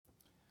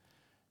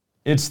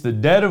It's the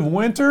dead of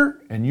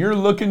winter and you're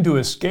looking to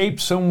escape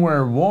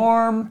somewhere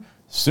warm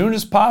soon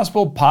as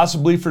possible,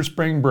 possibly for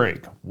spring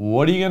break.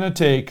 What are you going to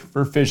take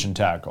for fishing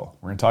tackle?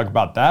 We're going to talk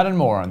about that and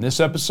more on this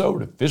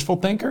episode of Fishful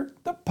Thinker,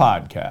 the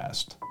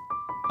podcast.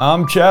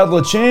 I'm Chad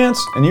LaChance,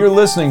 and you're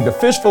listening to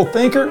Fishful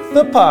Thinker,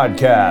 the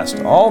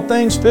podcast. All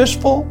things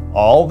fishful,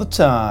 all the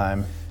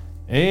time.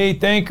 Hey,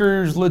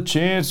 Thinkers,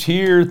 LaChance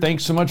here.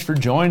 Thanks so much for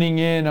joining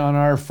in on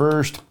our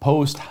first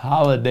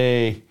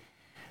post-holiday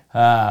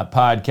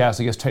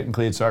podcast. I guess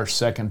technically it's our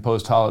second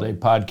post-holiday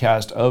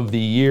podcast of the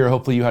year.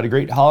 Hopefully you had a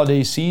great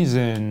holiday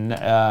season.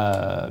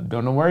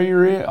 Don't know where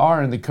you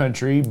are in the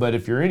country, but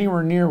if you're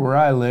anywhere near where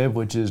I live,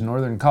 which is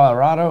northern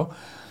Colorado,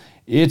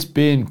 it's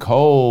been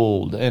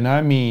cold, and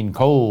I mean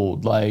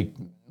cold, like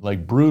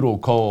brutal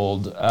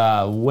cold,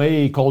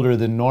 way colder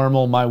than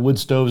normal. My wood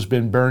stove's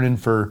been burning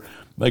for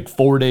like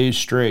 4 days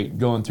straight,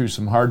 going through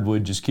some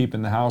hardwood, just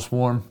keeping the house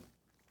warm.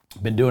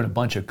 Been doing a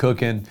bunch of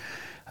cooking,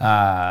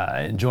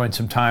 enjoying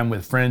some time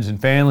with friends and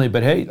family.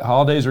 But hey, the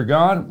holidays are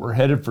gone. We're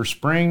headed for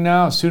spring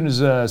now. As soon as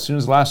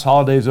the last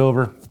holiday's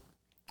over,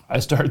 I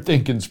start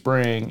thinking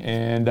spring.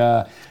 And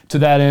to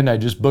that end, I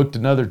just booked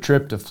another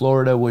trip to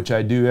Florida, which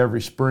I do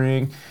every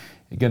spring.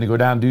 I'm going to go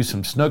down and do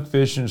some snook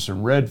fishing,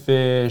 some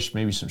redfish,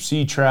 maybe some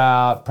sea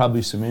trout,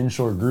 probably some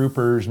inshore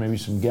groupers, maybe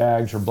some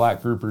gags or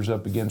black groupers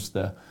up against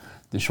the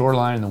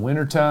shoreline in the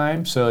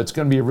wintertime. So it's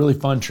going to be a really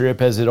fun trip,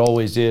 as it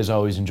always is. I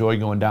always enjoy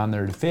going down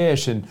there to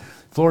fish. And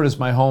Florida's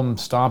my home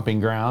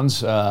stomping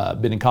grounds.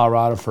 Been in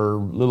Colorado for a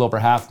little over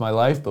half my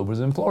life, but was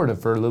in Florida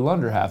for a little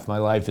under half my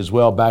life as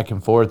well, back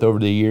and forth over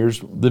the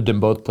years. Lived in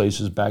both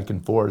places back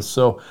and forth.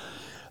 So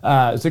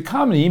it's a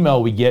common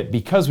email we get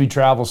because we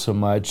travel so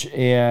much,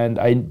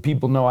 and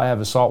people know I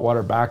have a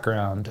saltwater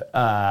background.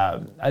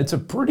 It's a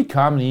pretty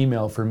common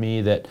email for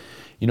me that,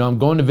 you know, I'm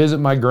going to visit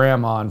my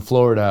grandma in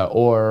Florida,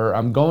 or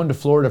I'm going to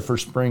Florida for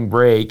spring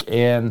break,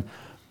 and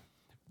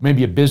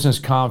maybe a business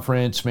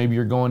conference, maybe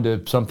you're going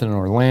to something in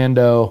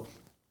Orlando,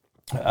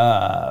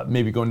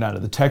 maybe going down to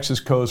the Texas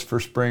coast for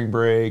spring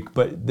break.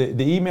 But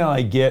the email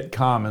I get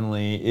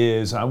commonly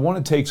is, I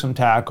want to take some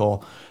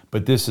tackle,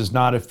 but this is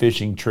not a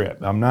fishing trip.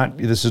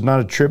 This is not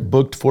a trip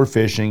booked for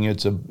fishing.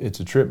 It's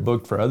a trip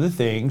booked for other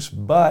things,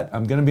 but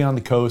I'm going to be on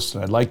the coast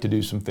and I'd like to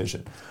do some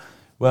fishing.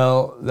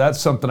 Well,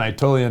 that's something I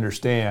totally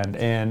understand.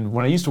 And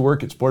when I used to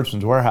work at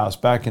Sportsman's Warehouse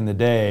back in the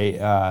day,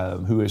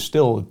 who is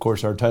still, of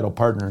course, our title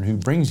partner and who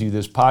brings you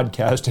this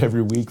podcast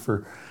every week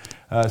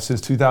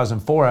since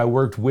 2004, I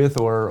worked with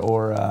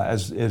or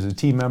as a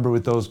team member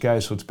with those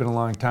guys, so it's been a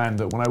long time.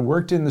 But when I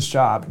worked in the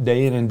shop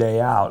day in and day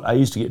out, I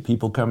used to get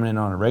people coming in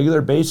on a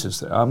regular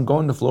basis. I'm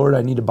going to Florida,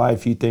 I need to buy a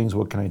few things,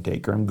 what can I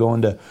take? Or I'm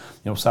going to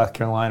South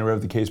Carolina,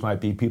 wherever the case might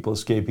be, people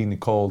escaping the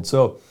cold.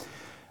 So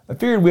I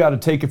figured we ought to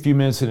take a few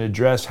minutes and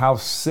address how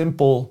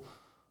simple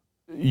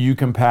you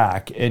can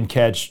pack and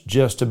catch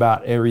just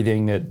about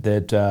everything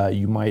that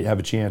you might have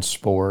a chance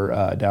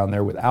for down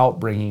there without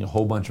bringing a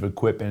whole bunch of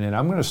equipment. And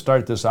I'm going to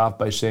start this off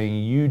by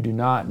saying you do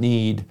not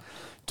need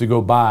to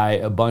go buy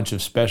a bunch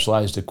of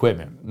specialized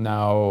equipment.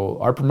 Now,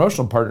 our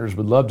promotional partners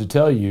would love to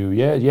tell you,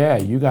 yeah,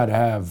 you got to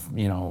have,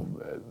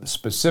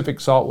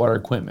 specific saltwater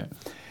equipment.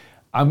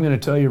 I'm going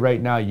to tell you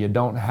right now, you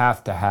don't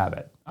have to have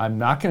it. I'm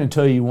not going to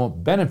tell you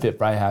won't benefit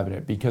by having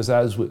it, because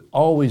as with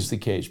always the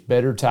case,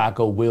 better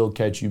tackle will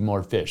catch you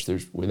more fish.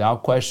 There's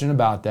without question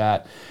about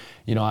that.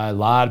 A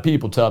lot of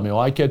people tell me, well,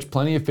 I catch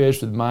plenty of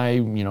fish with my,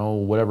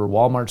 whatever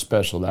Walmart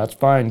special. That's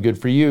fine, good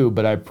for you.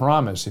 But I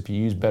promise if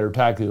you use better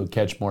tackle, you'll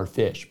catch more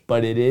fish.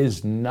 But it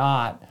is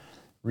not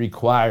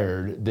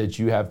required that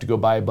you have to go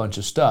buy a bunch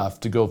of stuff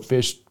to go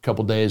fish a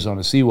couple days on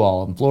a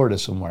seawall in Florida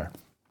somewhere.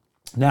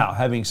 Now,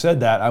 having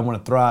said that, I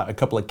want to throw out a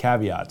couple of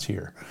caveats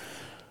here.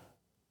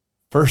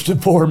 First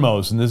and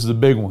foremost, and this is a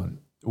big one,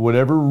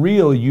 whatever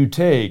reel you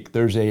take,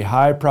 there's a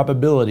high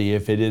probability,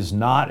 if it is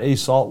not a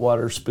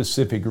saltwater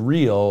specific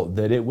reel,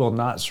 that it will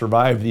not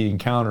survive the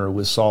encounter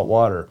with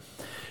saltwater.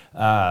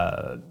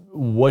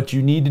 What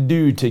you need to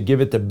do to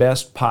give it the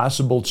best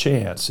possible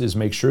chance is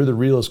make sure the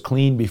reel is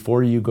clean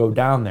before you go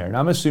down there. And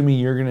I'm assuming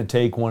you're going to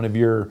take one of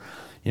your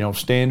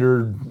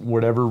standard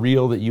whatever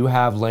reel that you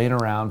have laying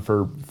around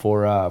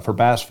for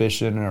bass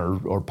fishing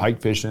or pike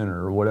fishing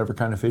or whatever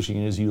kind of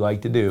fishing it is you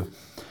like to do.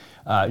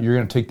 You're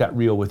going to take that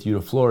reel with you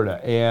to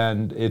Florida,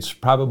 and it's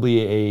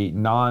probably a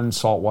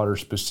non-saltwater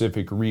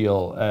specific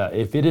reel.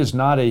 If it is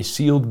not a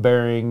sealed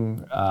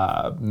bearing,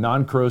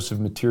 non-corrosive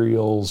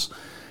materials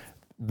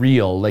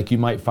reel like you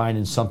might find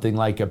in something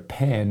like a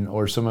Penn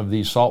or some of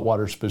these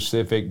saltwater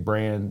specific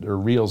brand or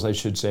reels, I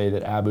should say,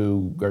 that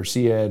Abu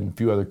Garcia and a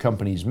few other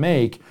companies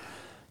make,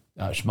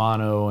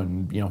 Shimano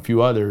and a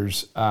few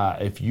others,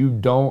 if you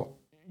don't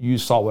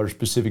use saltwater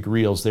specific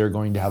reels, they're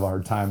going to have a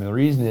hard time. And the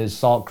reason is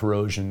salt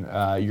corrosion.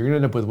 You're going to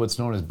end up with what's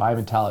known as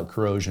bimetallic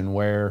corrosion,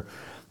 where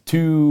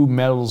two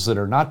metals that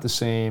are not the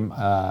same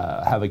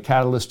have a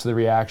catalyst to the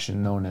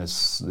reaction known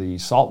as the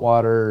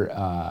saltwater.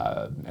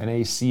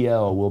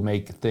 NaCl will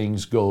make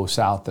things go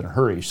south in a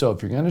hurry. So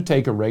if you're going to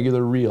take a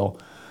regular reel,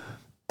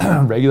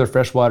 regular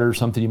freshwater,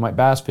 something you might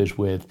bass fish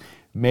with,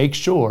 make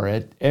sure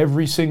at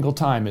every single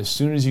time, as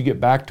soon as you get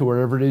back to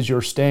wherever it is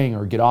you're staying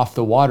or get off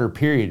the water,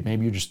 period,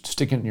 maybe you're just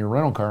sticking it in your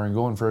rental car and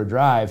going for a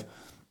drive,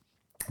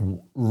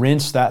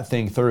 rinse that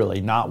thing thoroughly,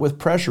 not with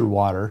pressure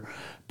water,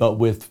 but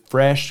with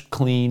fresh,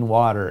 clean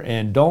water.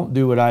 And don't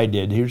do what I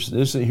did.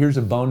 Here's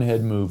a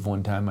bonehead move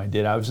one time I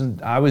did.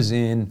 I was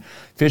in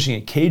fishing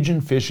at Cajun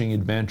Fishing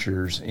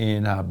Adventures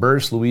in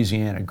Burris,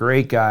 Louisiana.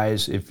 Great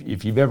guys.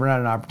 If you've ever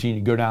had an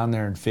opportunity to go down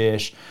there and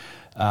fish,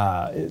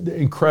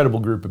 incredible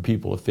group of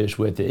people to fish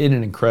with in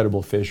an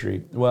incredible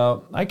fishery.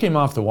 Well, I came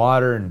off the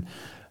water and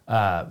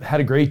had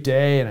a great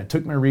day, and I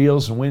took my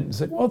reels and went and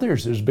said, well,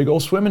 there's a big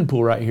old swimming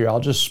pool right here. I'll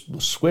just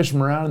swish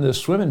them around in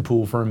this swimming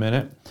pool for a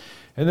minute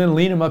and then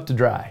lean them up to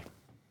dry.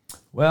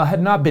 Well, I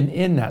had not been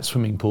in that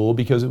swimming pool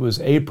because it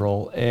was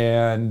April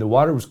and the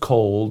water was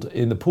cold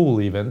in the pool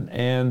even,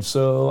 and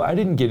so I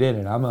didn't get in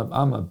it.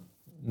 I'm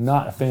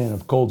not a fan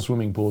of cold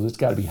swimming pools. It's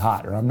got to be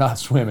hot or I'm not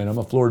swimming. I'm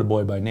a Florida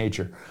boy by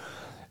nature.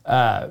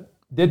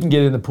 Didn't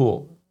get in the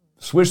pool.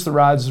 Switched the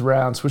rods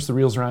around, switched the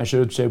reels around,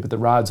 showed shape with the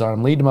rods on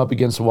them, leaned them up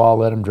against the wall,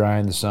 let them dry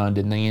in the sun,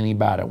 didn't think anything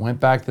about it.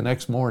 Went back the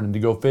next morning to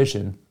go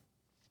fishing.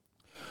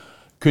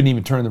 Couldn't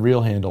even turn the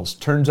reel handles.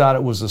 Turns out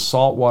it was a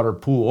saltwater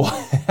pool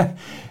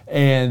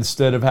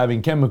instead of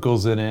having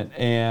chemicals in it,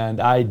 and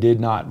I did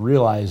not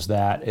realize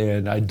that,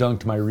 and I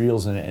dunked my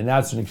reels in it. And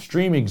that's an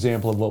extreme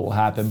example of what will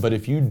happen, but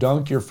if you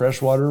dunk your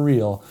freshwater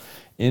reel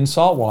in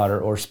salt water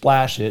or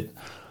splash it,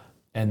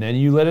 and then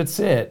you let it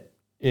sit,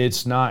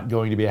 it's not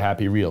going to be a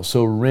happy reel.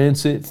 So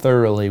rinse it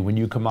thoroughly when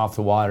you come off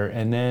the water.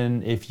 And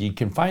then if you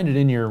can find it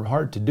in your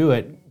heart to do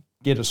it,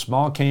 get a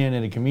small can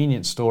in a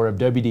convenience store of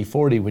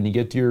WD-40 when you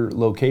get to your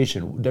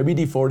location.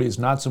 WD-40 is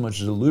not so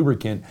much as a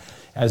lubricant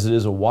as it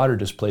is a water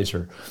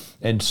displacer.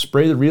 And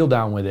spray the reel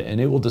down with it,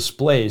 and it will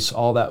displace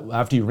all that.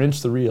 After you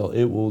rinse the reel,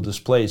 it will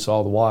displace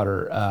all the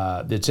water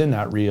that's in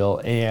that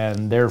reel,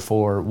 and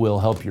therefore will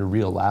help your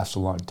reel last a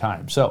long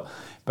time. So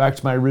back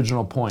to my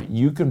original point,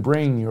 you can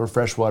bring your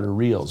freshwater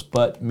reels,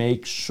 but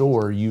make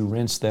sure you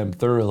rinse them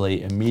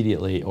thoroughly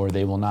immediately or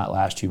they will not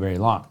last you very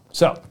long.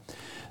 So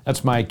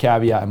that's my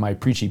caveat and my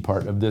preachy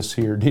part of this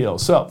here deal.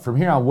 So from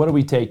here on, what are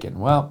we taking?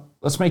 Well,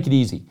 let's make it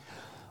easy.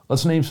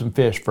 Let's name some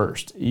fish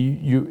first.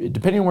 You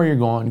depending on where you're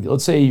going,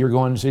 let's say you're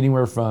going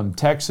anywhere from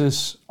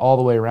Texas all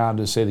the way around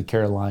to, say, the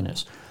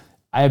Carolinas.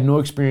 I have no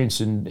experience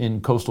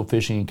in coastal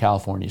fishing in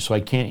California, so I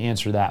can't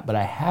answer that. But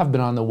I have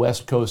been on the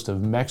west coast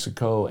of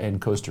Mexico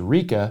and Costa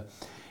Rica,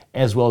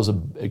 as well as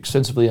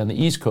extensively on the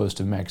east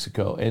coast of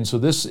Mexico. And so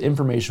this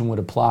information would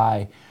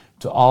apply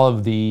to all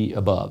of the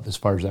above as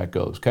far as that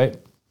goes, okay?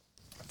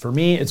 For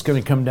me, it's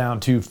going to come down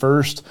to,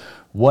 first,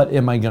 what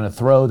am I going to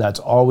throw? That's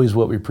always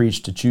what we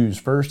preach to choose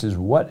first, is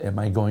what am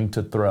I going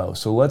to throw?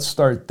 So let's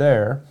start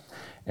there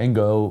and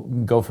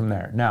go from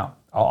there. Now,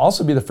 I'll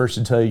also be the first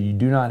to tell you, you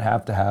do not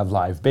have to have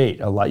live bait.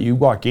 You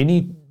walk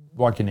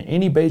into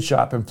any bait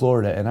shop in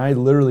Florida, and I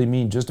literally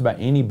mean just about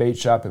any bait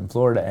shop in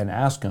Florida, and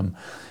ask them,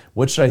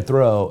 what should I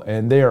throw?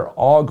 And they are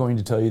all going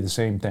to tell you the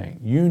same thing.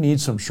 You need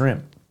some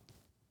shrimp.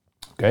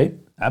 Okay?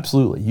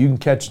 Absolutely. You can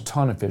catch a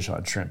ton of fish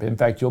on shrimp. In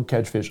fact, you'll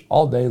catch fish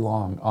all day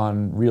long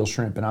on real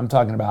shrimp. And I'm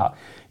talking about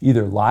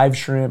either live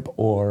shrimp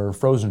or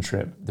frozen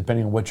shrimp,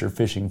 depending on what you're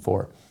fishing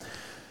for.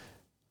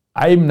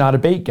 I'm not a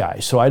bait guy,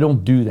 so I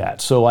don't do that.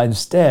 So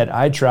instead,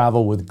 I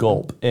travel with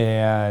Gulp.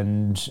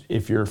 And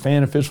if you're a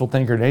fan of Fishful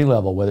Thinker at any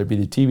level, whether it be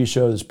the TV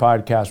show, this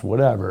podcast,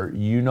 whatever,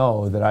 you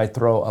know that I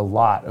throw a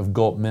lot of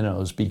Gulp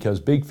minnows because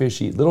big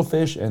fish eat little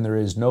fish, and there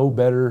is no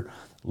better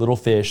little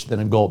fish than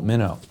a Gulp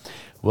minnow.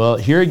 Well,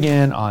 here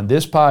again on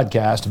this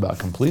podcast about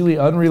completely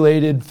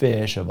unrelated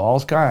fish of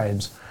all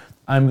kinds,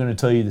 I'm going to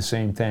tell you the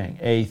same thing.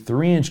 A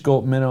 3-inch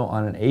Gulp minnow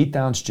on an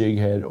 1/8-ounce jig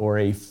head or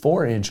a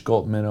 4-inch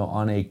Gulp minnow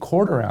on a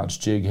 1/4-ounce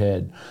jig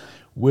head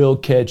will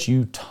catch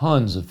you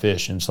tons of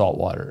fish in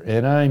saltwater.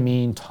 And I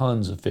mean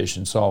tons of fish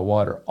in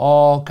saltwater,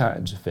 all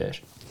kinds of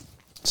fish.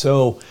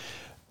 So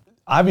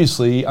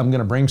obviously, I'm going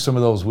to bring some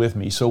of those with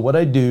me. So what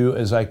I do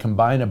is I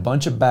combine a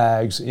bunch of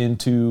bags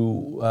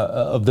into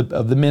of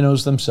the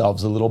minnows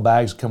themselves. The little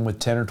bags come with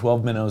 10 or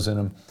 12 minnows in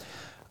them.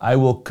 I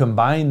will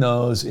combine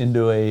those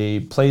into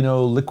a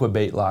Plano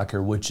Liquibait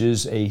Locker, which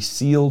is a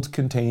sealed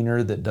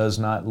container that does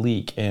not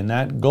leak. And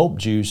that Gulp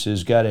juice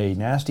has got a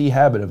nasty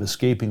habit of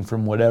escaping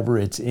from whatever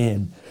it's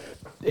in.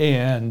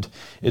 And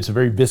it's a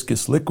very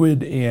viscous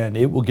liquid, and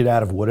it will get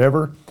out of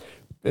whatever,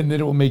 and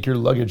then it will make your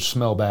luggage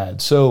smell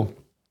bad. So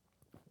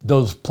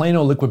those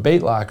Plano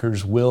Liquibait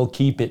Lockers will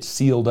keep it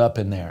sealed up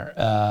in there.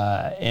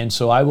 And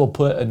so I will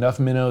put enough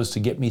minnows to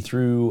get me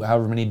through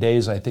however many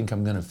days I think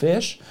I'm going to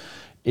fish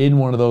in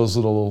one of those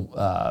little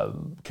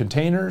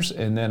containers,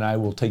 and then I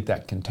will take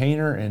that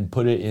container and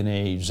put it in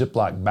a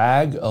Ziploc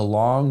bag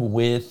along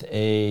with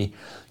a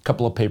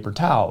couple of paper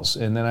towels,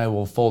 and then I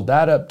will fold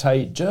that up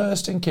tight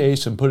just in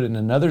case and put it in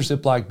another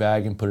Ziploc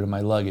bag and put it in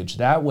my luggage.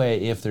 That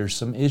way, if there's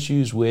some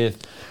issues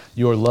with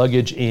your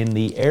luggage in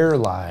the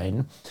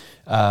airline,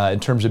 in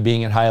terms of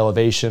being at high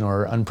elevation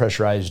or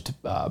unpressurized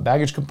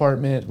baggage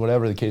compartment,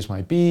 whatever the case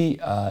might be.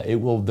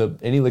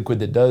 Any liquid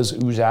that does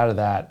ooze out of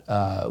that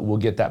will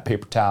get that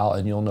paper towel,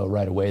 and you'll know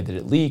right away that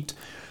it leaked.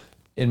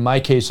 In my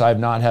case, I've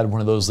not had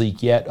one of those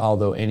leak yet,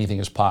 although anything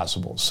is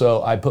possible.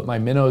 So I put my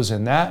minnows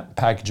in that,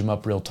 package them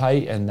up real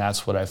tight, and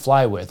that's what I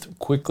fly with.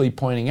 Quickly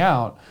pointing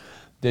out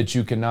that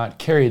you cannot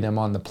carry them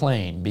on the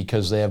plane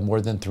because they have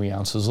more than 3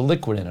 ounces of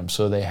liquid in them.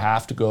 So they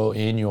have to go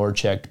in your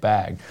checked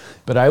bag.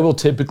 But I will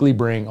typically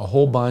bring a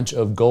whole bunch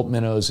of Gulp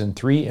minnows in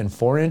 3 and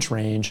 4 inch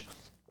range,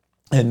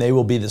 and they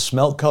will be the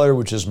smelt color,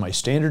 which is my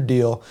standard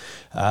deal.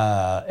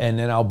 And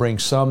then I'll bring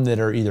some that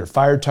are either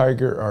Fire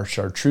Tiger or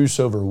Chartreuse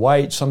over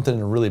white, something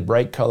in a really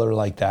bright color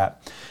like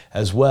that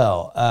as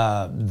well.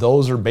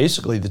 Those are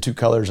basically the 2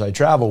 colors I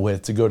travel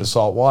with to go to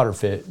saltwater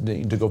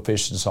to go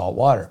fish in salt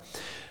water.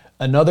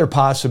 Another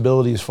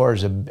possibility as far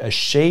as a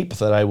shape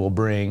that I will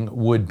bring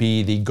would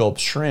be the Gulp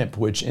shrimp,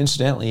 which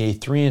incidentally a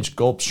 3-inch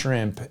Gulp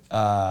shrimp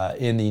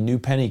in the new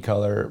penny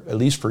color, at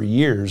least for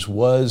years,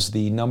 was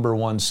the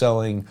 #1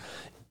 selling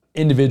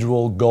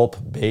individual Gulp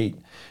bait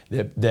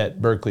that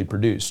Berkley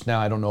produced. Now,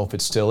 I don't know if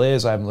it still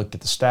is. I haven't looked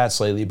at the stats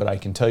lately, but I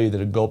can tell you that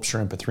a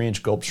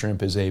 3-inch Gulp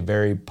shrimp is a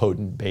very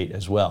potent bait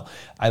as well.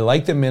 I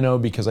like the minnow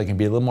because I can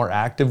be a little more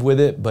active with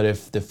it, but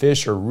if the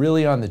fish are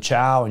really on the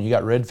chow and you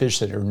got redfish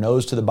that are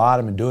nose to the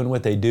bottom and doing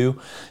what they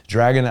do,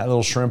 dragging that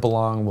little shrimp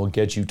along will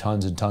get you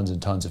tons and tons and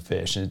tons of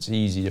fish, and it's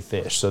easy to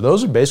fish. So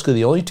those are basically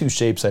the only 2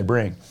 shapes I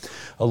bring.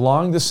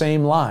 Along the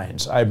same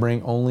lines, I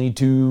bring only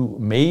 2,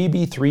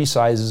 maybe 3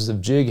 sizes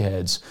of jig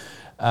heads.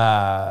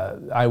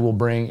 I will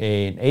bring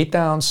an 1/8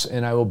 ounce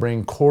and I will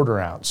bring 1/4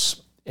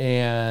 ounce.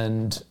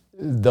 And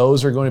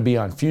those are going to be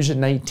on Fusion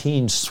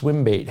 19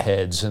 swim bait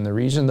heads. And the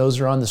reason those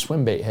are on the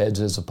swim bait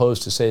heads as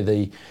opposed to say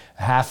the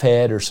half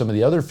head or some of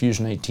the other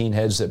Fusion 19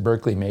 heads that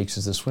Berkley makes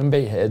is the swim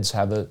bait heads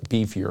have a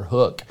beefier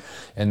hook.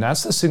 And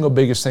that's the single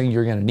biggest thing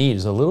you're going to need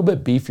is a little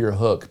bit beefier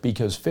hook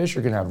because fish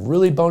are going to have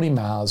really bony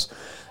mouths.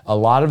 A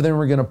lot of them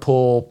are going to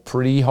pull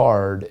pretty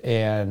hard,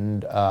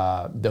 and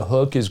the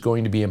hook is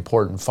going to be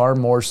important, far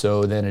more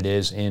so than it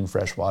is in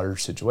freshwater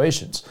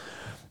situations.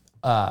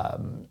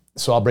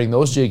 So I'll bring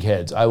those jig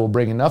heads. I will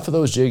bring enough of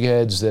those jig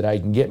heads that I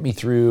can get me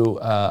through,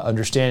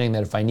 understanding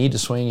that if I need to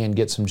swing and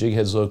get some jig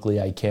heads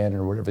locally, I can,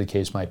 or whatever the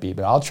case might be.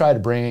 But I'll try to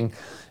bring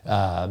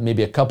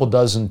maybe a couple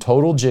dozen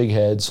total jig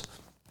heads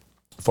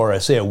for,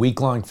 say, a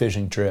week-long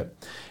fishing trip.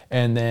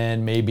 And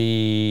then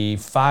maybe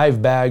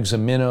 5 bags of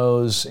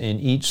minnows in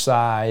each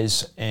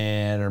size,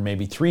 or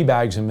maybe 3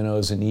 bags of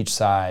minnows in each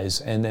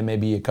size, and then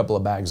maybe a couple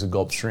of bags of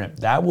Gulp shrimp.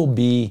 That will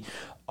be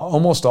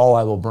almost all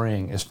I will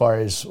bring as far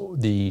as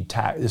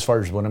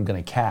what I'm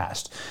going to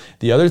cast.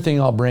 The other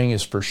thing I'll bring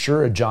is for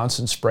sure a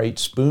Johnson Sprite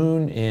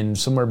spoon in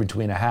somewhere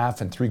between a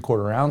 1/2 and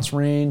 3/4 ounce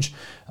range.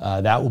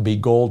 That will be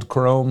gold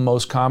chrome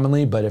most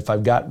commonly, but if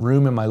I've got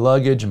room in my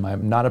luggage and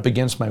I'm not up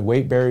against my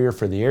weight barrier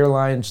for the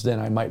airlines, then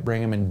I might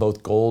bring them in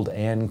both gold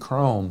and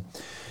chrome.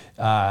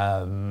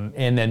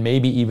 And then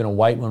maybe even a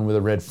white one with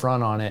a red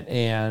front on it.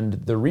 And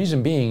the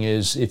reason being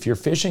is if you're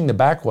fishing the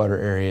backwater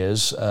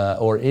areas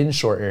or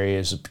inshore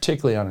areas,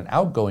 particularly on an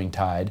outgoing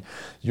tide,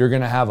 you're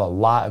going to have a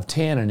lot of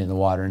tannin in the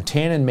water. And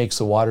tannin makes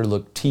the water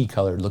look tea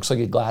colored, looks like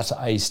a glass of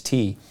iced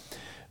tea.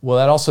 Well,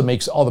 that also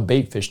makes all the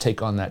bait fish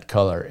take on that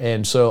color.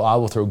 And so I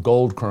will throw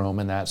gold chrome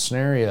in that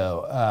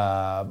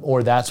scenario.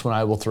 Or that's when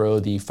I will throw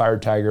the Fire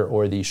Tiger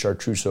or the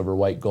Chartreuse over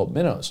white Gulp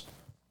minnows.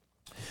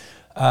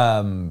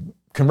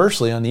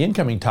 Conversely, on the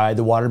incoming tide,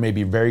 the water may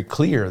be very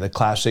clear, the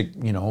classic,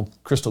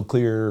 crystal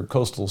clear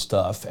coastal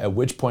stuff, at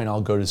which point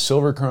I'll go to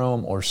silver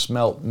chrome or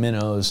smelt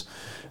minnows,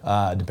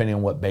 depending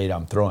on what bait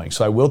I'm throwing.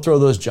 So I will throw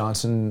those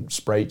Johnson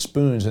Sprite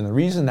spoons, and the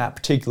reason that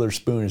particular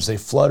spoon is they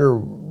flutter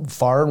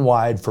far and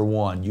wide for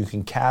 1. You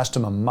can cast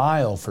them a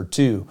mile for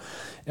 2.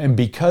 And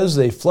because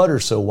they flutter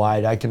so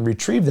wide, I can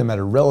retrieve them at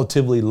a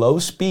relatively low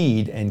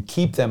speed and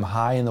keep them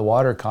high in the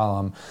water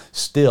column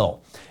still.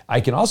 I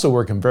can also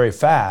work them very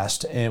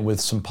fast and with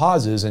some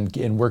pauses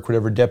and work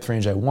whatever depth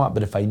range I want.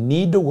 But if I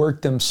need to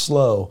work them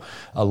slow,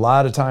 a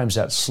lot of times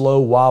that slow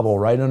wobble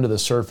right under the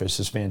surface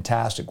is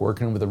fantastic,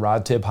 working with a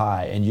rod tip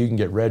high, and you can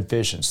get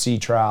redfish and sea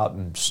trout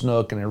and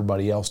snook and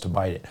everybody else to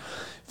bite it.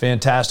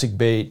 Fantastic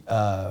bait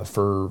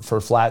for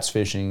flats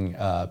fishing,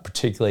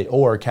 particularly,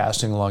 or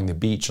casting along the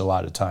beach a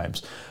lot of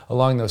times.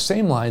 Along those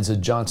same lines, a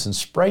Johnson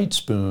Sprite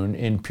spoon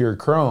in pure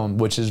chrome,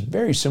 which is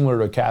very similar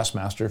to a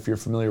Castmaster if you're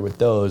familiar with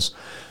those.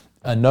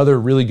 Another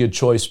really good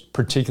choice,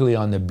 particularly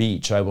on the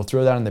beach. I will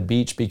throw that on the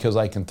beach because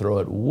I can throw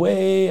it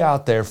way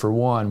out there for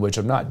 1, which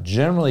I'm not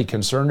generally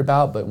concerned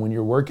about, but when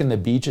you're working the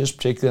beaches,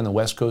 particularly on the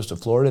west coast of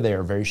Florida, they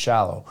are very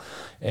shallow.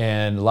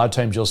 And a lot of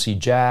times you'll see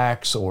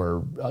jacks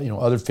or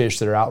other fish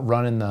that are out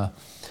running the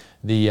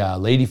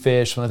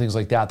ladyfish, some other things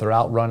like that. They're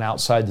outrun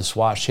outside the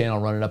swash channel,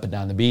 running up and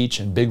down the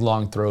beach, and big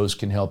long throws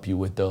can help you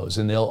with those.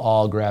 And they'll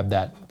all grab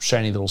that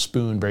shiny little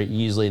spoon very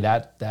easily.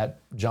 That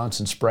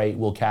Johnson Sprite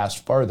will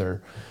cast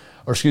farther.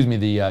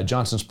 The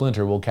Johnson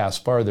Splinter will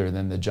cast farther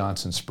than the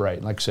Johnson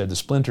Sprite. Like I said, the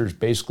Splinter is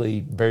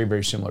basically very,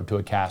 very similar to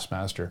a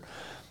Castmaster.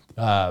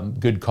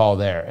 Good call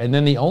there. And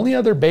then the only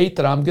other bait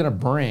that I'm going to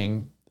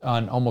bring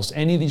on almost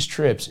any of these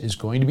trips is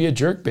going to be a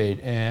jerk bait.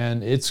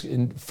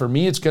 And for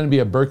me, it's going to be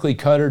a Berkley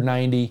Cutter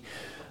 90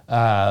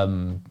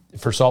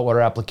 for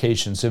saltwater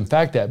applications. In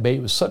fact, that bait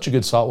was such a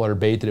good saltwater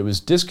bait that it was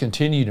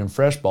discontinued in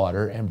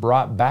freshwater and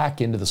brought back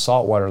into the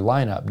saltwater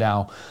lineup.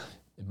 Now,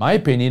 in my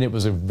opinion, it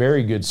was a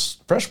very good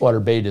freshwater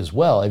bait as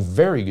well, a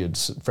very good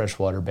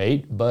freshwater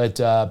bait, but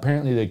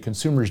apparently the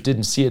consumers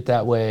didn't see it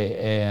that way,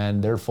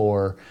 and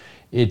therefore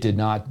it did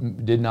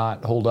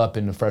not hold up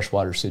in the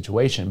freshwater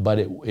situation. But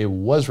it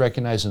was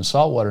recognized in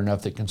saltwater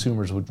enough that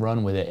consumers would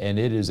run with it, and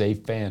it is a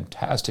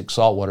fantastic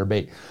saltwater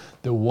bait.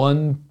 The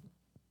one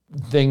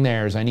thing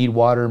there is I need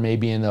water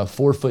maybe in the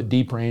 4 foot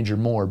deep range or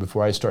more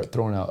before I start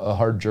throwing a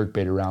hard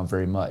jerkbait around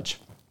very much.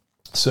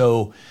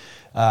 So,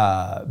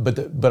 but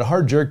a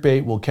hard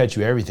jerkbait will catch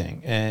you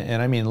everything,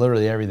 and I mean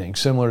literally everything,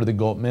 similar to the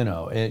Gulp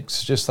minnow.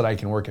 It's just that I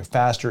can work it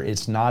faster.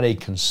 It's not a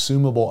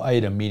consumable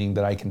item, meaning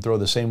that I can throw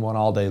the same one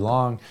all day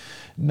long.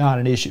 Not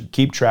an issue.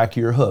 Keep track of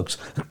your hooks.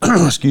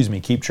 Excuse me.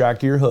 Keep track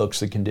of your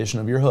hooks, the condition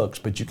of your hooks,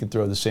 but you can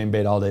throw the same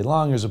bait all day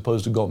long as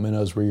opposed to Gulp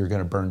minnows where you're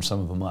going to burn some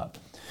of them up.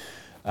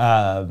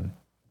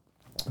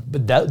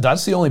 But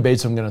that's the only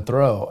baits I'm going to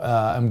throw.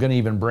 I'm going to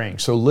even bring.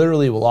 So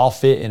literally will all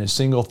fit in a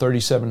single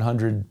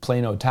 3700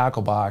 Plano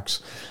tackle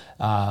box.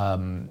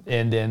 And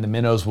then the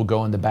minnows will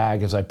go in the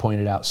bag, as I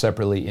pointed out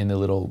separately in the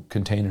little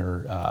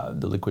container,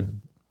 the liquid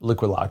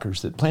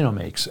lockers that Plano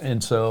makes.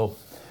 And so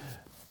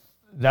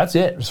that's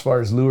it as far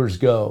as lures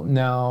go.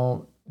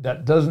 Now,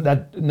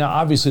 now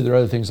obviously there are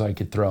other things I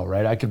could throw,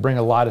 right? I could bring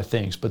a lot of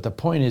things, but the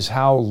point is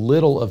how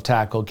little of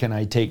tackle can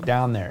I take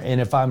down there?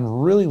 And if I'm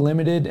really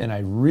limited and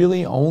I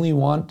really only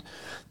want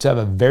to have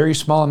a very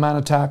small amount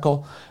of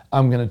tackle,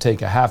 I'm going to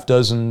take a half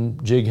dozen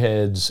jig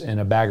heads and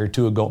a bag or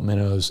two of Gulp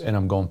minnows, and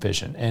I'm going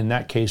fishing. In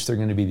that case, they're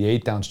going to be the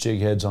 1/8 ounce jig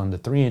heads on the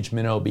 3-inch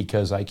minnow,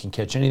 because I can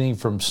catch anything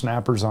from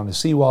snappers on the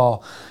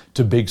seawall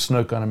to big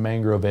snook on a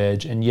mangrove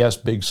edge. And yes,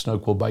 big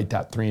snook will bite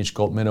that 3-inch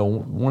Gulp minnow.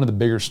 One of the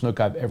bigger snook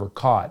I've ever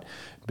caught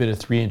bit a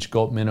 3-inch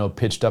Gulp minnow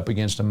pitched up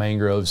against the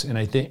mangroves. And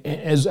I think,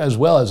 as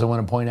well as I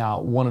want to point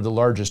out, one of the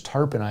largest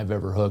tarpon I've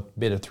ever hooked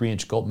bit a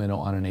 3-inch Gulp minnow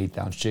on an 1/8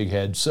 ounce jig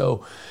head.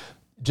 So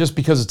just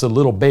because it's a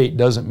little bait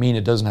doesn't mean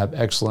it doesn't have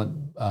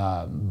excellent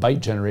bite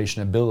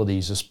generation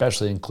abilities,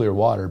 especially in clear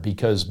water,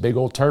 because big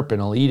old tarpon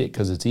will eat it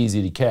because it's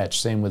easy to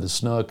catch. Same with a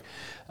snook.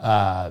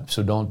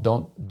 So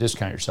don't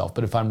discount yourself.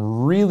 But if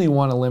I'm really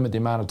want to limit the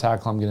amount of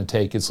tackle I'm going to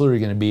take, it's literally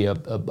going to be a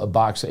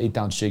box of 1/8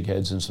 ounce jig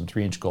heads and some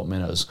 3-inch Gulp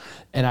minnows.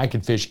 And I can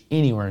fish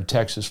anywhere in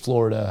Texas,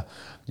 Florida,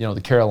 the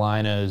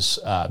Carolinas.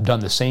 Done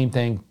the same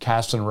thing,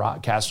 casting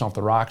off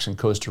the rocks in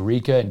Costa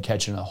Rica and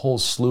catching a whole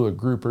slew of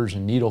groupers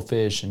and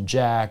needlefish and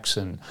jacks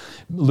and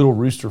little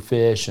rooster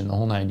fish and the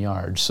whole 9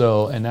 yards.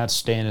 So, and that's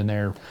standing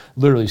there,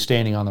 literally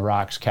standing on the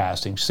rocks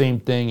casting.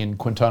 Same thing in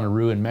Quintana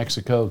Roo in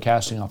Mexico,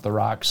 casting off the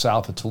rocks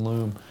south of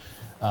Tulum.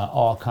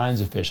 All kinds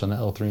of fish on the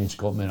little 3-inch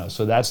Gulp minnow.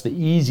 So that's the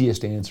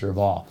easiest answer of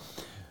all.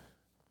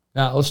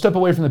 Now, let's step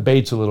away from the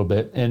baits a little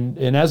bit. And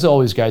as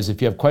always, guys,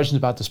 if you have questions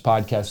about this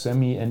podcast, send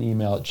me an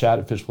email at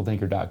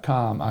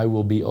chat@fishfulthinker.com. I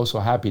will be also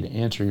happy to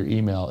answer your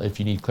email if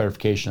you need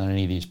clarification on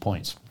any of these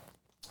points.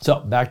 So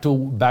back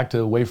to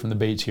away from the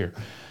baits here.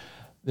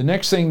 The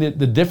next thing that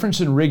the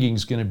difference in rigging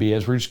is going to be,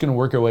 as we're just going to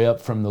work our way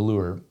up from the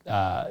lure,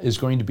 is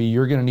going to be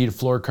you're going to need a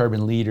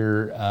fluorocarbon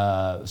leader,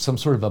 some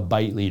sort of a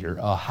bite leader.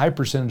 A high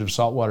percentage of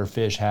saltwater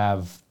fish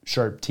have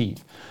sharp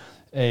teeth.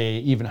 A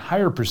even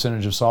higher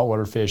percentage of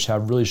saltwater fish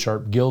have really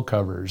sharp gill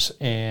covers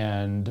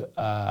and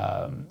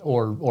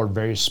or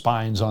various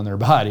spines on their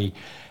body.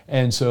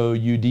 And so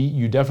you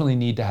definitely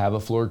need to have a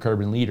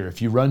fluorocarbon leader. If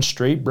you run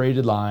straight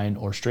braided line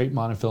or straight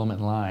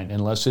monofilament line,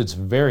 unless it's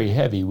very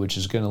heavy, which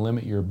is going to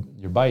limit your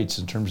bites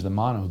in terms of the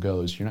mono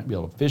goes, you're not going to be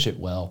able to fish it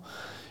well,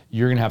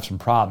 you're going to have some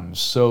problems.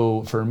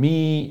 So for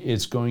me,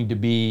 it's going to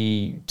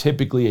be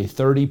typically a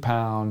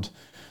 30-pound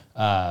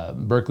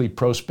Berkley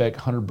Pro-Spec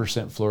 100%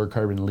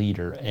 fluorocarbon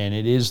leader, and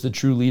it is the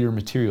true leader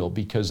material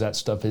because that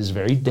stuff is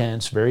very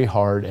dense, very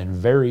hard, and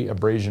very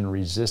abrasion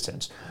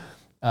resistant,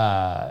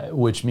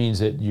 which means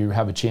that you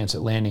have a chance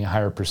at landing a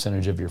higher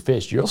percentage of your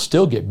fish. You'll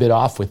still get bit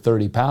off with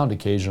 30-pound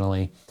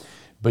occasionally,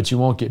 but you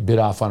won't get bit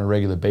off on a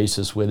regular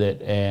basis with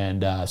it,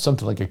 and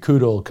something like a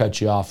Cuda will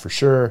cut you off for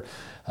sure.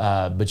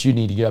 But you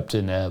need to get up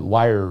to the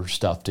wire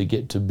stuff to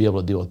be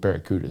able to deal with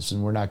barracudas,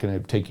 and we're not going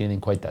to take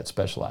anything quite that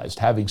specialized.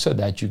 Having said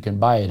that, you can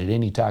buy it at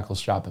any tackle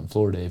shop in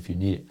Florida if you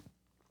need it.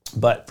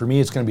 But for me,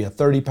 it's going to be a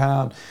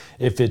 30-pound.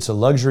 If it's a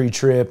luxury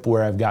trip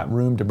where I've got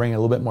room to bring a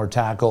little bit more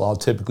tackle, I'll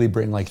typically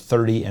bring like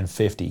 30 and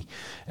 50.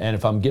 And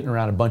if I'm getting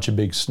around a bunch of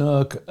big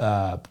snook,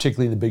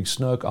 particularly the big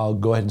snook, I'll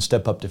go ahead and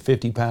step up to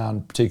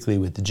 50-pound, particularly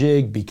with the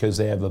jig, because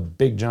they have a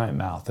big giant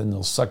mouth and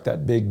they'll suck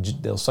that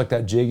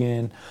jig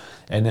in.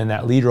 and then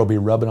that leader will be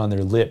rubbing on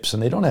their lips.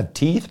 And they don't have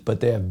teeth, but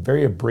they have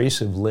very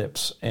abrasive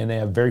lips, and they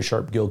have very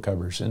sharp gill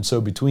covers. And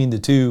so between the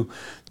two,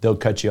 they'll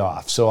cut you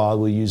off. So I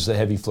will use the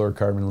heavy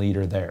fluorocarbon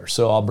leader there.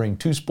 So I'll bring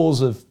 2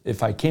 spools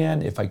if I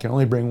can. If I can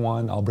only bring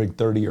one, I'll bring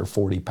 30 or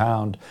 40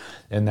 pound,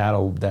 and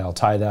that'll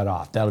tie that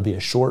off. That'll be a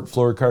short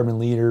fluorocarbon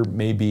leader,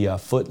 maybe a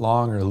foot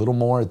long or a little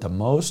more at the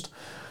most.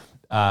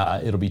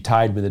 It'll be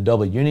tied with a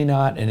double uni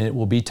knot, and it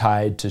will be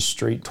tied to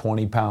straight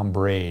 20-pound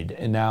braid.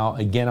 And now,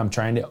 again, I'm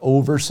trying to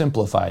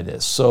oversimplify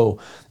this. So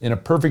in a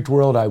perfect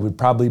world, I would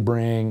probably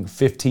bring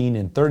 15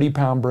 and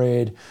 30-pound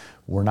braid.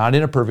 We're not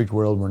in a perfect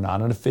world. We're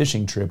not on a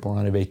fishing trip. We're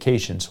on a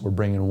vacation. So we're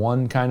bringing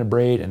one kind of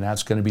braid, and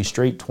that's going to be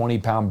straight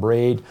 20-pound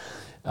braid.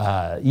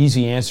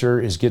 Easy answer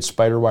is get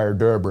Spiderwire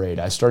DuraBraid.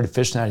 I started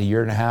fishing that a 1.5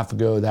 years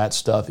ago. That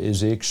stuff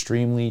is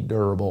extremely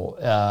durable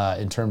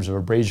in terms of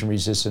abrasion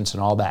resistance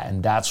and all that,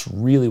 and that's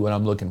really what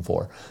I'm looking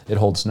for. It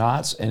holds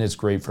knots, and it's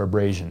great for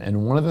abrasion.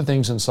 And one of the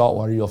things in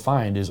saltwater you'll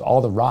find is all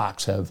the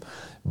rocks have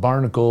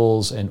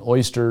barnacles and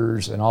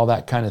oysters and all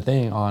that kind of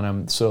thing on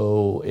them,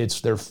 so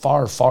they're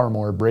far, far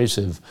more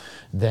abrasive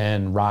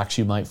than rocks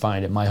you might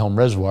find at my home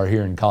reservoir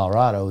here in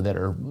Colorado that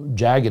are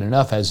jagged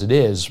enough as it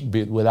is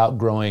without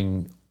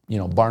growing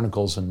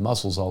barnacles and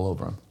mussels all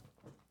over them.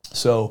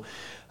 So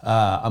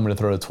I'm going to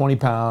throw a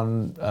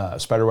 20-pound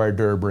Spiderwire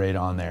DuraBraid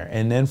on there.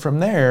 And then from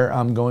there,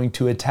 I'm going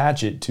to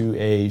attach it to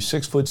a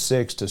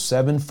 6'6" to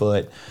 7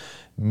 foot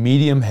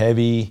medium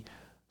heavy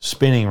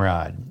spinning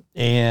rod.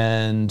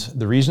 And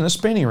the reason a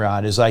spinning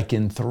rod is I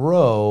can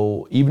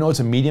throw, even though it's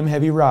a medium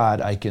heavy rod,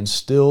 I can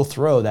still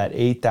throw that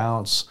 1/8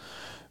 ounce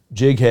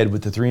jig head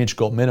with the 3-inch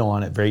Gulp minnow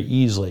on it very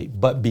easily.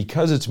 But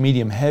because it's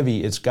medium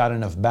heavy, it's got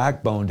enough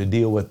backbone to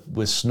deal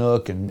with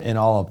snook and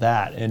all of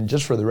that. And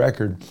just for the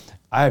record,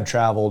 I have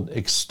traveled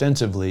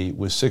extensively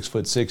with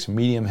 6'6"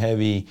 medium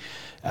heavy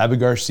Abu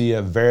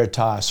Garcia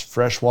Veritas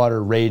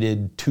freshwater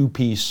rated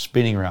 2-piece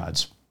spinning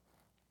rods.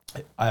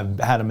 I've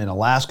had them in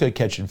Alaska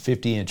catching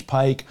 50-inch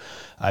pike.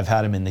 I've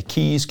had them in the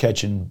Keys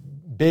catching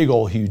big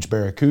old huge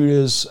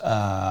barracudas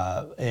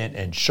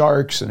and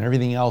sharks and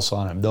everything else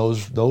on them.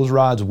 Those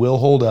rods will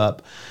hold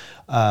up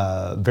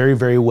very,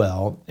 very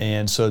well.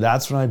 And so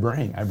that's what I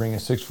bring. I bring a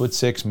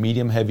 6'6"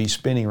 medium heavy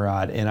spinning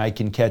rod, and I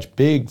can catch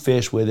big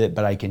fish with it,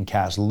 but I can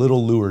cast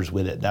little lures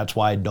with it. That's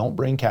why I don't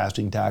bring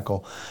casting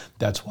tackle.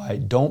 That's why I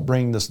don't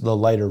bring the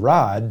lighter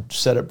rod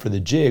set up for the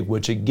jig,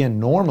 which again,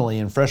 normally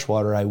in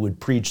freshwater, I would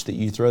preach that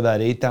you throw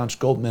that 1/8 ounce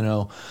Gulp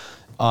minnow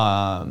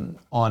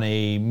on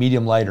a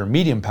medium light or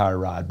medium power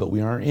rod, but we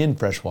aren't in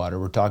freshwater.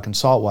 We're talking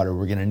saltwater.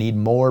 We're going to need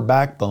more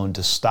backbone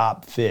to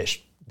stop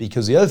fish,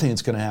 because the other thing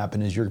that's going to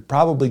happen is you're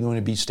probably going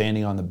to be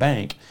standing on the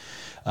bank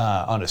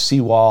on a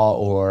seawall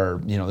or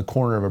the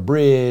corner of a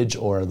bridge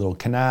or a little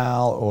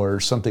canal or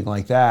something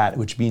like that,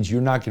 which means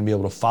you're not going to be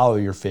able to follow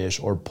your fish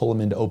or pull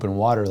them into open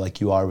water like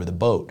you are with a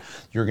boat.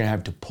 You're going to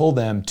have to pull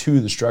them to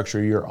the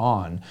structure you're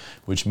on,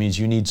 which means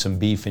you need some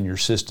beef in your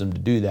system to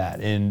do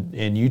that.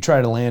 And you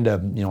try to land a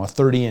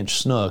 30-inch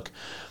snook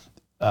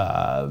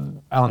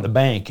on the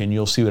bank, and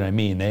you'll see what I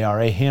mean. They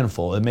are a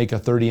handful. They make a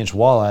 30-inch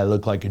walleye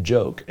look like a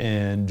joke,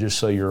 and just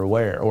so you're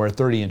aware, or a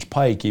 30-inch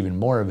pike, even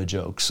more of a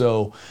joke.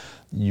 So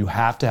you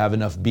have to have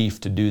enough beef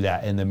to do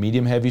that. And the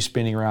medium heavy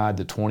spinning rod,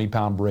 the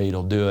 20-pound braid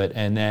will do it.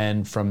 And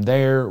then from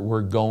there,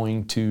 we're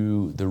going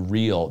to the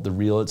reel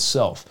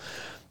itself.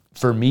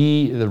 For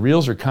me, the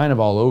reels are kind of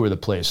all over the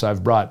place.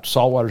 I've brought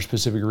saltwater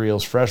specific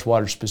reels,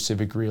 freshwater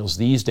specific reels.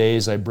 These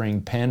days I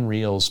bring Penn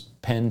reels,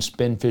 Penn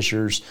spin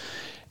fishers,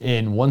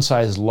 in one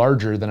size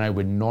larger than I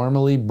would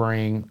normally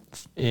bring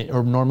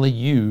or normally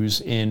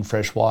use in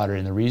fresh water.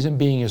 And the reason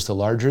being is the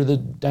larger the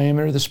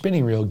diameter of the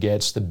spinning reel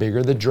gets, the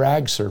bigger the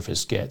drag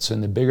surface gets.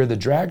 And the bigger the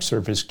drag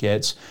surface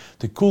gets,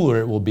 the cooler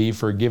it will be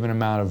for a given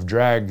amount of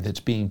drag that's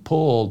being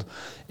pulled.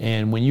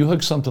 And when you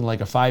hook something like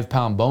a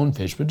 5-pound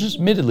bonefish, which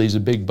admittedly is a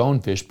big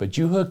bonefish, but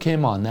you hook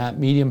him on that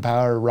medium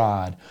power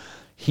rod,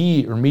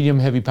 medium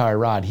heavy power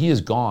rod, he is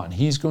gone.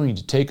 He's going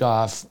to take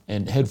off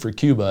and head for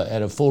Cuba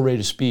at a full rate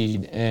of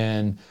speed,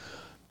 and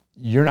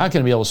you're not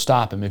going to be able to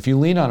stop him. If you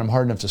lean on him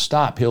hard enough to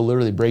stop, he'll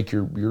literally break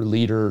your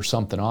leader or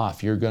something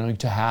off. You're going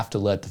to have to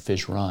let the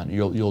fish run.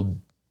 You'll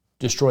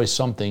destroy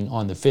something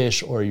on the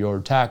fish or your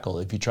tackle.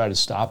 If you try to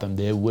stop him,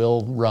 they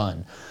will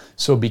run.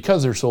 So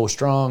because they're so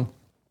strong,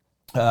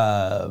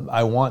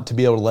 I want to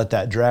be able to let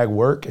that drag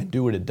work and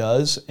do what it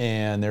does,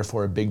 and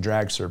therefore a big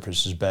drag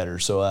surface is better.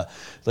 So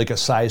like a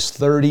size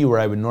 30 where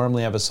I would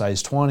normally have a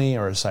size 20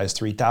 or a size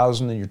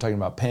 3000, and you're talking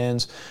about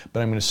Penns,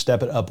 but I'm going to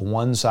step it up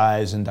one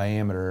size in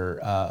diameter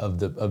of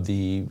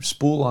the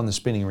spool on the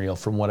spinning reel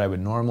from what I would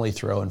normally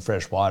throw in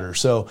fresh water.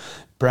 So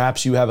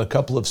perhaps you have a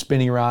couple of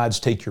spinning rods,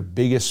 take your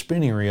biggest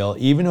spinning reel,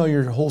 even though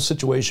your whole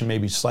situation may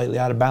be slightly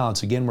out of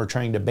balance. Again, we're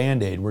trying to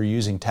Band-Aid. We're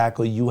using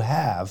tackle you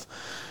have,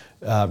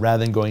 rather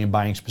than going and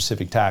buying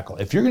specific tackle.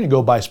 If you're going to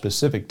go buy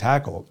specific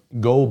tackle,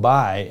 go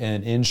buy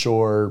an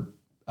inshore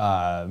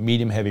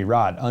medium heavy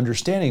rod,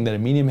 understanding that a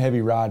medium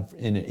heavy rod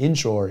in an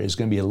inshore is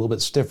going to be a little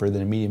bit stiffer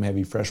than a medium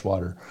heavy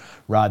freshwater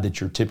rod that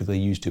you're typically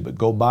used to. But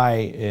go buy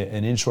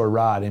an inshore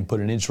rod and put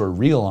an inshore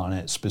reel on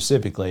it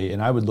specifically,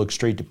 and I would look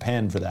straight to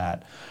Penn for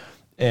that,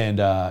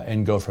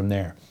 and go from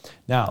there.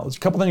 Now, there's a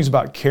couple things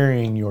about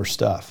carrying your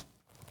stuff.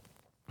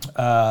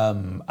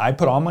 I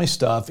put all my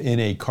stuff in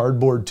a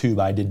cardboard tube.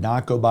 I did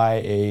not go buy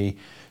a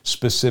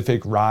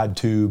specific rod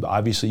tube.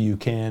 Obviously, you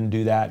can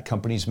do that.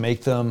 Companies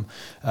make them.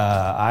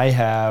 I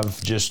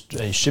have just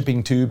a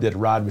shipping tube that a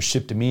rod was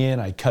shipped to me in.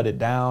 I cut it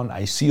down.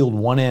 I sealed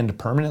one end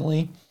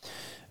permanently.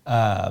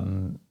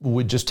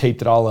 We just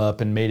taped it all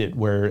up and made it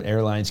where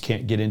airlines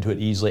can't get into it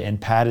easily, and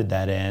padded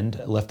that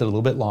end, left it a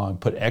little bit long,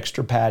 put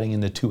extra padding in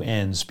the two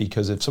ends,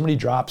 because if somebody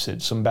drops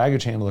it, some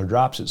baggage handler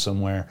drops it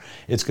somewhere,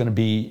 it's going to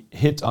be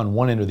hit on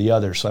one end or the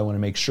other. So I want to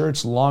make sure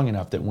it's long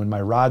enough that when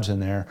my rod's in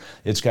there,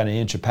 it's got an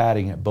inch of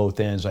padding at both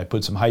ends. I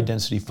put some high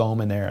density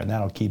foam in there, and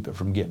that'll keep it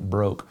from getting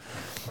broke.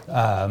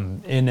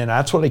 And then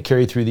that's what I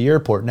carry through the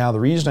airport. Now, the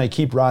reason I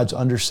keep rods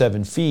under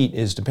 7 feet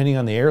is, depending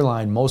on the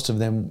airline, most of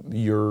them,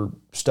 your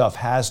stuff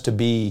has to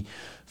be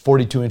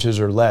 42 inches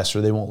or less,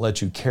 or they won't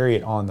let you carry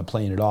it on the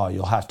plane at all.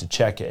 You'll have to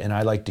check it. And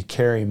I like to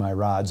carry my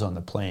rods on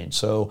the plane.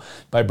 So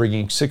by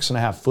bringing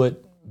 6.5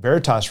 foot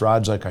Veritas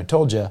rods, like I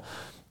told you,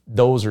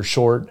 those are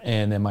short,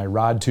 and then my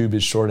rod tube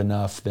is short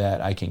enough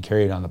that I can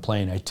carry it on the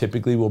plane. I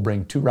typically will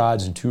bring 2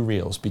 rods and 2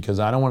 reels, because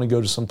I don't want to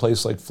go to some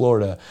place like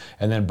Florida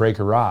and then break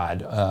a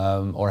rod,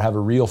 or have a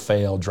reel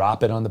fail,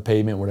 drop it on the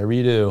pavement, whatever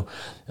you do,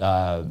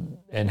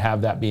 and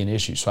have that be an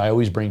issue. So I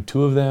always bring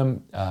 2 of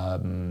them,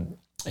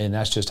 and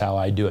that's just how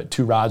I do it.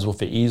 2 rods will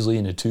fit easily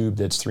in a tube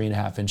that's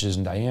 3.5 inches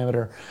in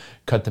diameter.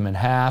 Cut them in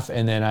half,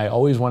 and then I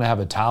always want to have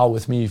a towel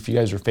with me. If you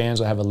guys are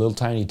fans, I have a little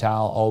tiny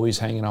towel always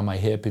hanging on my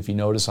hip, if you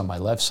notice, on my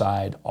left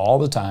side all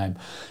the time,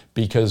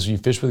 because you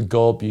fish with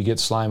gulp, you get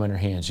slime on your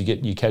hands.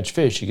 You catch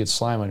fish, you get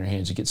slime on your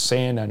hands, you get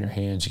sand on your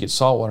hands, you get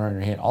salt water on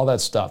your hand, all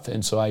that stuff.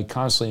 And so I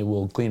constantly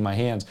will clean my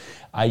hands.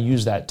 I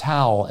use that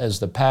towel as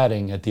the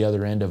padding at the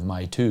other end of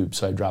my tube.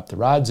 So I drop the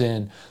rods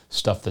in,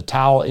 stuff the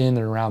towel in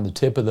and around the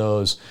tip of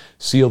those,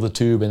 seal the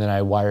tube, and then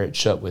I wire it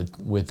shut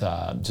with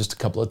just a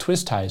couple of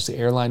twist ties. The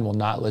airline will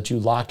not let you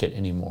lock it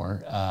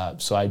anymore.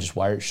 So I just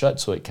wire it shut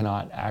so it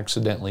cannot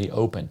accidentally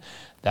open.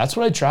 That's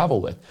what I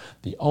travel with.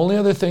 The only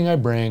other thing I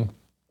bring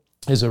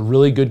is a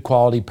really good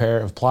quality pair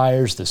of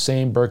pliers, the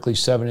same Berkley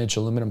 7-inch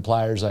aluminum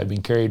pliers I've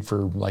been carried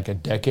for like a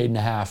decade and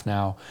a half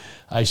now.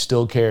 I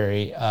still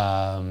carry,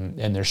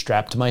 and they're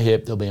strapped to my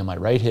hip. They'll be on my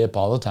right hip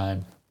all the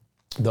time.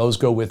 Those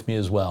go with me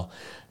as well.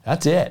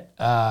 That's it.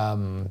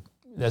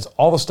 That's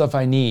all the stuff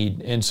I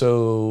need. And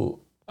so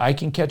I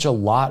can catch a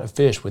lot of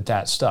fish with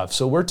that stuff.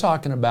 So we're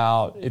talking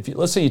about,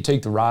 let's say you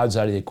take the rods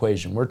out of the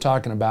equation, we're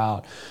talking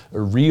about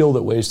a reel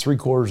that weighs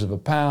 3/4 of a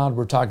pound.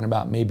 We're talking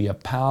about maybe a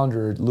pound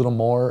or a little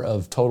more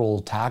of total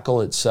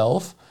tackle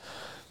itself.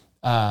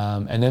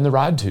 And then the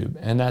rod tube,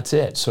 and that's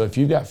it. So if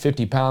you've got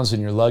 50 pounds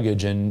in your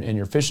luggage and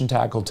your fishing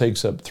tackle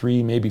takes up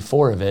 3, maybe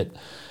 4 of it,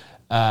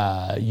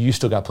 you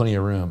still got plenty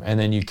of room. And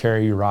then you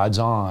carry your rods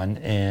on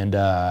and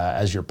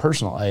as your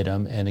personal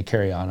item and a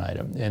carry-on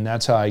item. And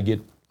that's how I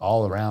get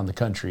all around the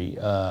country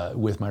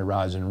with my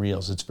rods and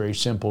reels. It's very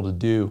simple to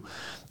do,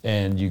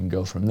 and you can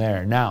go from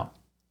there. Now,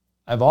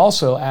 I've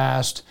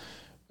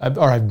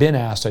been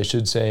asked, I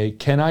should say,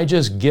 can I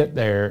just get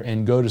there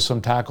and go to some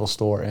tackle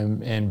store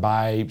and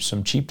buy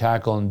some cheap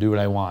tackle and do what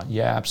I want?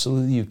 Yeah,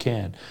 absolutely you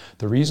can.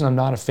 The reason I'm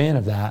not a fan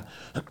of that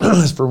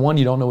is, for one,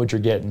 you don't know what you're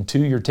getting.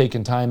 2, you're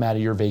taking time out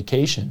of your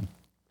vacation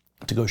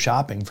to go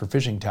shopping for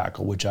fishing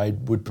tackle, which I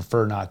would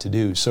prefer not to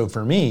do. So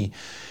for me,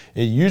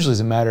 it usually is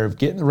a matter of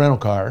getting the rental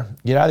car,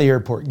 get out of the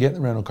airport, get in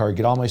the rental car,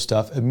 get all my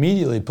stuff,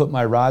 immediately put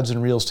my rods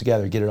and reels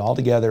together, get it all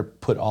together,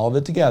 put all of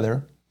it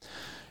together,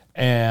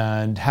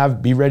 and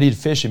be ready to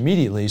fish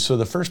immediately. So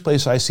the first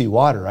place I see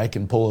water, I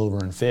can pull over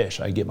and fish.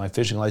 I get my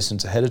fishing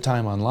license ahead of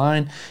time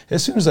online.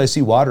 As soon as I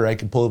see water, I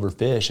can pull over,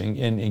 fish,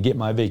 and get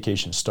my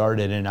vacation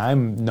started. And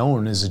I'm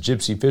known as a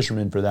gypsy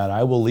fisherman for that.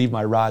 I will leave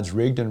my rods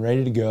rigged and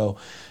ready to go,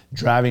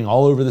 driving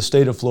all over the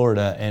state of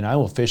Florida, and I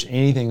will fish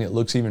anything that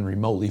looks even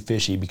remotely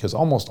fishy, because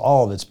almost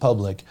all of it's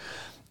public.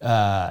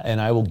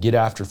 And I will get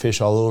after fish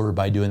all over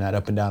by doing that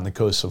up and down the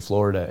coast of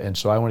Florida. And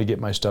so I want to get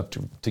my stuff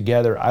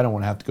together. I don't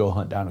want to have to go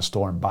hunt down a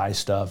store and buy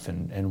stuff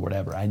and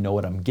whatever. I know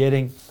what I'm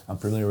getting. I'm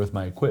familiar with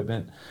my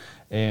equipment.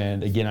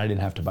 And again, I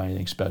didn't have to buy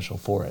anything special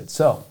for it.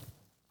 So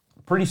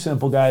pretty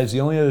simple, guys.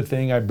 The only other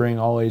thing I bring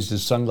always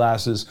is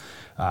sunglasses.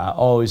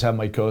 Always have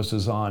my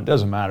Costas on.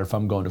 Doesn't matter if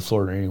I'm going to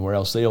Florida or anywhere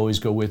else. They always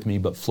go with me.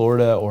 But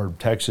Florida or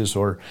Texas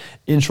or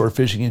inshore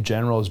fishing in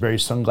general is very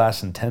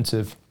sunglass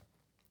intensive.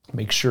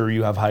 Make sure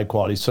you have high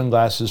quality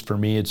sunglasses. For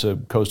me, it's a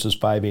Costas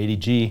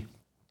 580G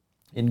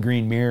in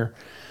green mirror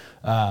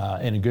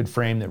and a good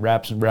frame that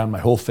wraps around my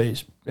whole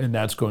face. And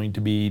that's going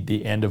to be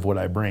the end of what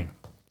I bring.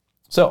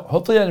 So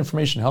hopefully that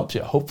information helps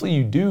you. Hopefully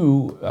you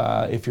do,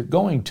 if you're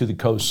going to the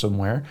coast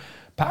somewhere,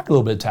 pack a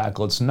little bit of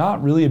tackle. It's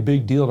not really a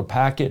big deal to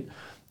pack it.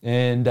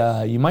 And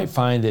you might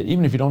find that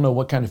even if you don't know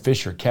what kind of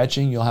fish you're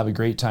catching, you'll have a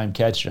great time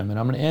catching them. And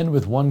I'm going to end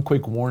with one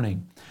quick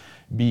warning.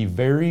 be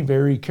very,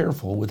 very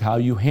careful with how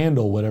you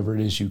handle whatever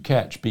it is you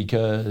catch,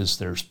 because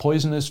there's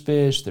poisonous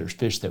fish, there's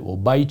fish that will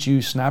bite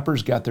you.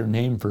 Snappers got their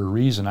name for a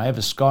reason. I have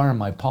a scar on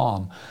my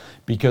palm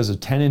because a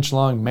 10-inch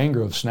long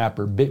mangrove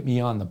snapper bit me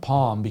on the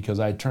palm because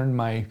I turned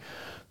my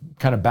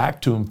kind of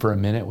back to him for a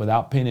minute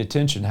without paying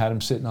attention, had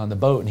him sitting on the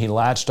boat, and he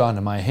latched onto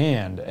my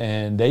hand,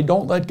 and they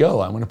don't let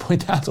go. I'm going to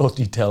point that little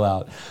detail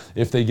out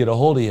if they get a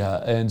hold of you.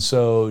 And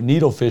so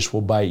needlefish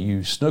will bite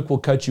you. Snook will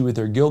cut you with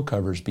their gill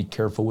covers. Be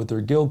careful with their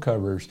gill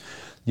covers.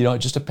 You know, it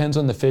just depends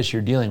on the fish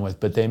you're dealing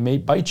with, but they may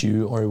bite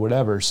you or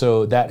whatever.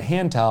 So that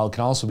hand towel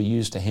can also be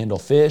used to handle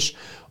fish,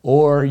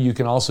 or you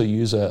can also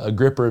use a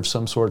gripper of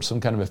some sort, some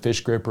kind of a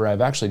fish gripper.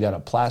 I've actually got a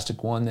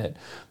plastic one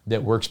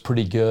that works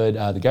pretty good.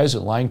 The guys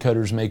at Line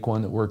Cutters make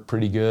one that work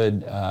pretty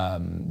good,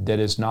 that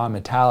is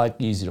non-metallic,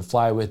 easy to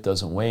fly with,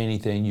 doesn't weigh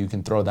anything. You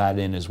can throw that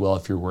in as well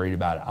if you're worried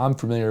about it. I'm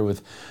familiar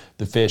with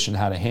the fish and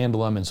how to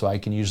handle them, and so I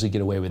can usually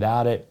get away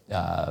without it.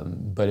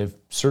 But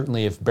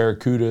certainly if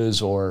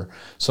barracudas or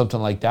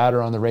something like that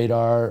are on the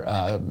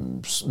radar,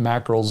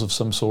 mackerels of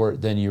some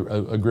sort, then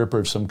a gripper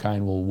of some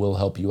kind will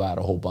help you out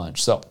a whole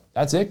bunch. So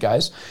that's it,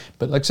 guys.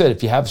 But like I said,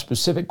 if you have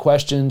specific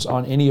questions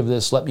on any of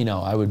this, let me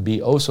know. I would be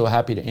so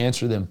happy to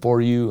answer them for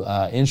you.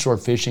 Inshore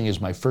fishing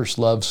is my first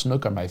love.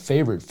 Snook are my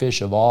favorite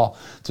fish of all.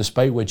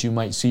 Despite what you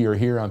might see or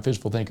hear on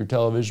Fishful Thinker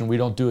television, we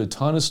don't do a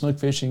ton of snook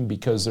fishing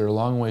because they're a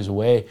long ways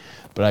away.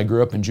 But I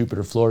grew up in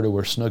Jupiter, Florida,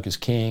 where snook is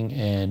king,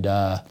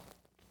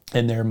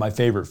 and they're my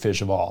favorite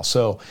fish of all.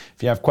 So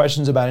if you have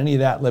questions about any of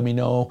that, let me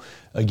know.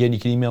 Again, you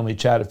can email me,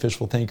 Chad at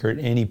FishfulThinker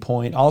at any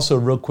point. Also,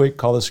 real quick,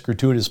 call this a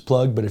gratuitous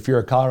plug, but if you're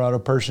a Colorado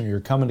person or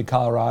you're coming to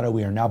Colorado,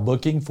 we are now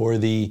booking for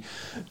the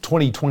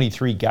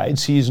 2023 guide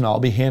season. I'll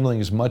be handling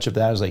as much of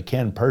that as I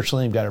can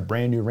personally. I've got a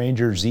brand new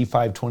Ranger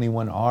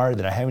Z521R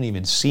that I haven't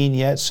even seen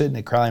yet, sitting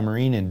at Crowley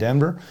Marine in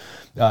Denver.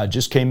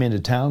 Just came into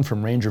town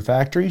from Ranger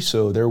Factory,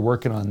 so they're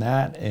working on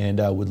that, and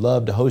would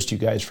love to host you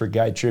guys for a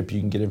guide trip.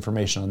 You can get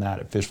information on that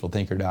at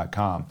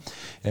fishfulthinker.com,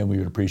 and we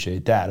would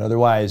appreciate that.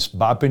 Otherwise,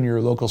 bop in your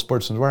local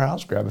Sportsman's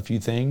Warehouse, grab a few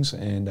things,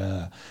 and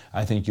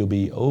I think you'll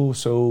be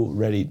so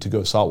ready to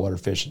go saltwater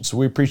fishing. So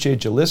we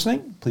appreciate you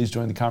listening. Please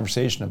join the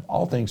conversation of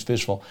all things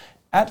Fishful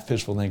at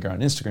Fishful Thinker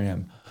on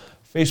Instagram,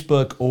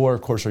 Facebook, or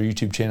of course our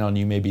YouTube channel, and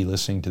you may be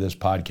listening to this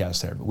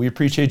podcast there. But we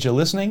appreciate you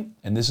listening,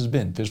 and this has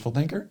been Fishful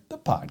Thinker, the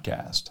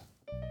podcast.